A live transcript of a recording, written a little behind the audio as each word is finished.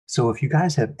So if you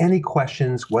guys have any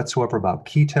questions whatsoever about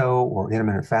keto or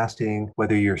intermittent fasting,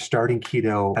 whether you're starting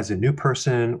keto as a new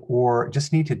person or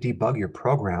just need to debug your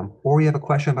program, or you have a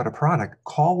question about a product,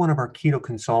 call one of our keto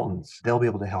consultants. They'll be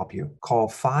able to help you. Call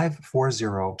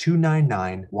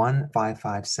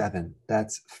 540-299-1557.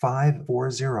 That's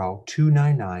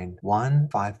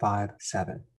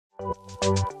 540-299-1557.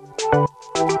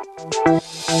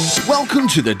 Welcome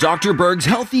to the Dr. Berg's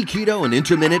Healthy Keto and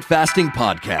Intermittent Fasting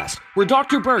Podcast, where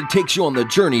Dr. Berg takes you on the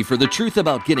journey for the truth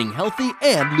about getting healthy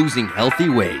and losing healthy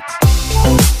weight.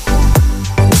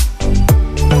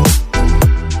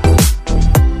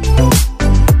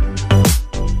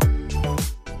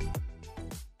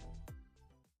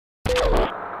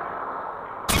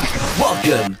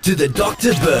 Welcome to the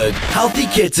Dr. Berg Healthy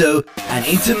Keto and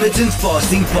Intermittent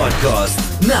Fasting Podcast.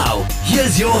 Now,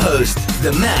 here's your host,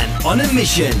 the man on a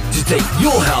mission to take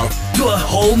your health to a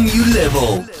whole new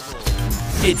level.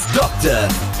 It's Dr.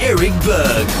 Eric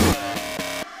Berg.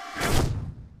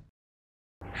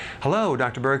 Hello,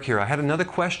 Dr. Berg here. I had another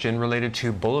question related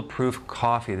to bulletproof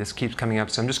coffee. This keeps coming up,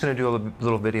 so I'm just going to do a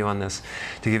little video on this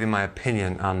to give you my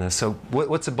opinion on this. So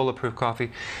what's a bulletproof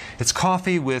coffee? It's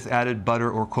coffee with added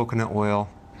butter or coconut oil,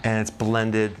 and it's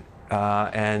blended,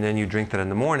 and then you drink that in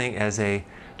the morning as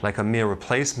like a meal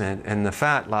replacement, and the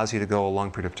fat allows you to go a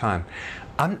long period of time.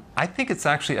 I think it's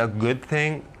actually a good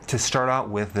thing to start out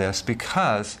with this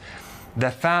because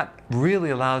the fat really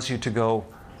allows you to go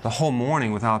the whole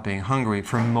morning without being hungry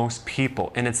for most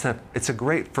people, and it's a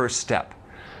great first step.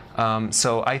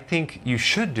 So I think you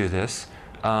should do this.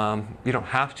 You don't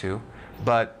have to,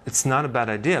 but it's not a bad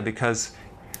idea because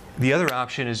the other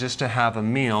option is just to have a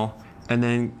meal and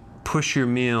then push your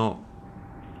meal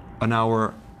an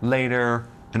hour later,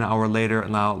 an hour later,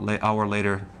 an hour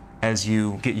later, as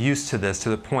you get used to this, to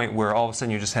the point where all of a sudden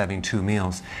you're just having 2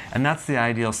 meals. And that's the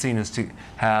ideal scene, is to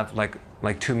have like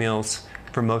 2 meals.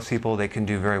 For most people, they can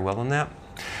do very well on that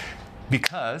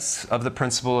because of the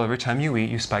principle every time you eat,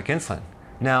 you spike insulin.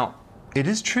 Now, it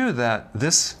is true that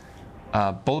this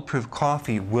bulletproof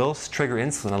coffee will trigger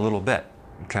insulin a little bit,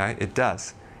 okay? It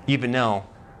does. Even though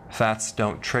fats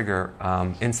don't trigger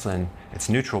insulin, it's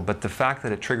neutral, but the fact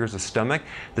that it triggers the stomach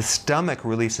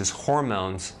releases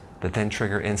hormones that then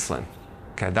trigger insulin.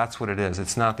 Okay, that's what it is.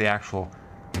 It's not the actual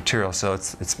material, so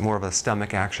it's more of a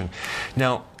stomach action.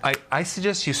 Now, I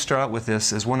suggest you start out with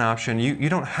this as one option. You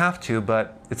don't have to,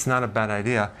 but it's not a bad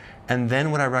idea. And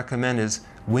then what I recommend is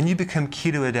when you become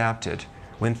keto adapted,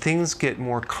 when things get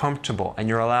more comfortable and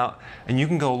and you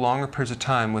can go longer periods of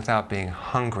time without being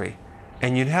hungry,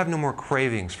 and you have no more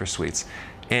cravings for sweets,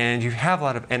 and you have a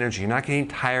lot of energy, you're not getting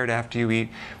tired after you eat,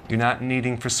 you're not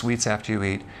needing for sweets after you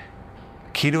eat,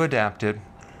 keto adapted,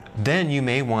 then you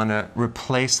may want to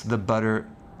replace the butter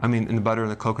and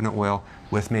the coconut oil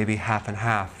with maybe half and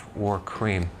half or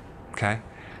cream, okay?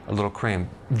 A little cream.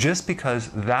 Just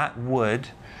because that would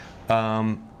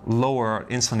lower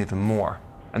insulin even more.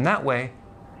 And that way,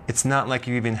 it's not like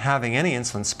you're even having any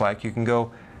insulin spike. You can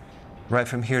go right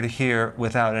from here to here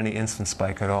without any insulin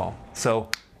spike at all. So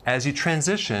as you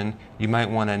transition, you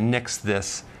might want to nix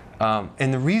this.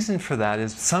 And the reason for that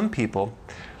is some people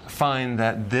find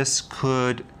that this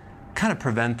could kind of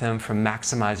prevent them from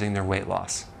maximizing their weight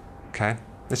loss. Okay?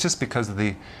 It's just because of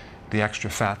the extra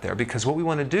fat there. Because what we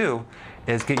want to do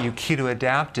is get you keto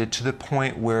adapted to the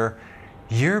point where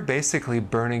you're basically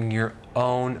burning your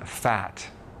own fat.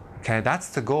 Okay? That's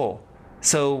the goal.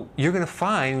 So you're going to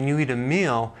find when you eat a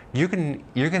meal, you're going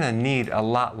to need a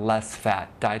lot less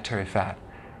fat, dietary fat.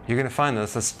 You're going to find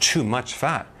that's too much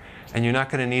fat, and you're not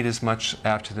going to need as much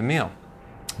after the meal,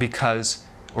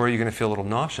 or you're going to feel a little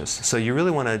nauseous. So you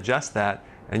really want to adjust that,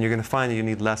 and you're going to find that you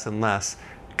need less and less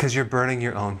because you're burning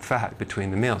your own fat between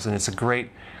the meals. And it's a great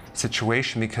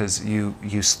situation because you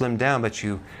slim down, but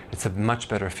it's a much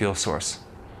better fuel source.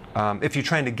 If you're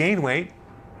trying to gain weight,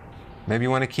 maybe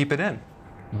you want to keep it in.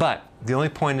 But the only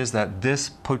point is that this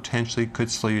potentially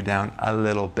could slow you down a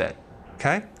little bit,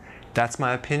 okay? That's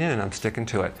my opinion, and I'm sticking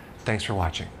to it. Thanks for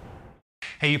watching.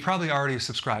 Hey, you probably already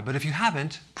subscribed, but if you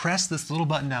haven't, press this little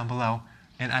button down below,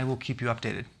 and I will keep you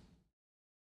updated.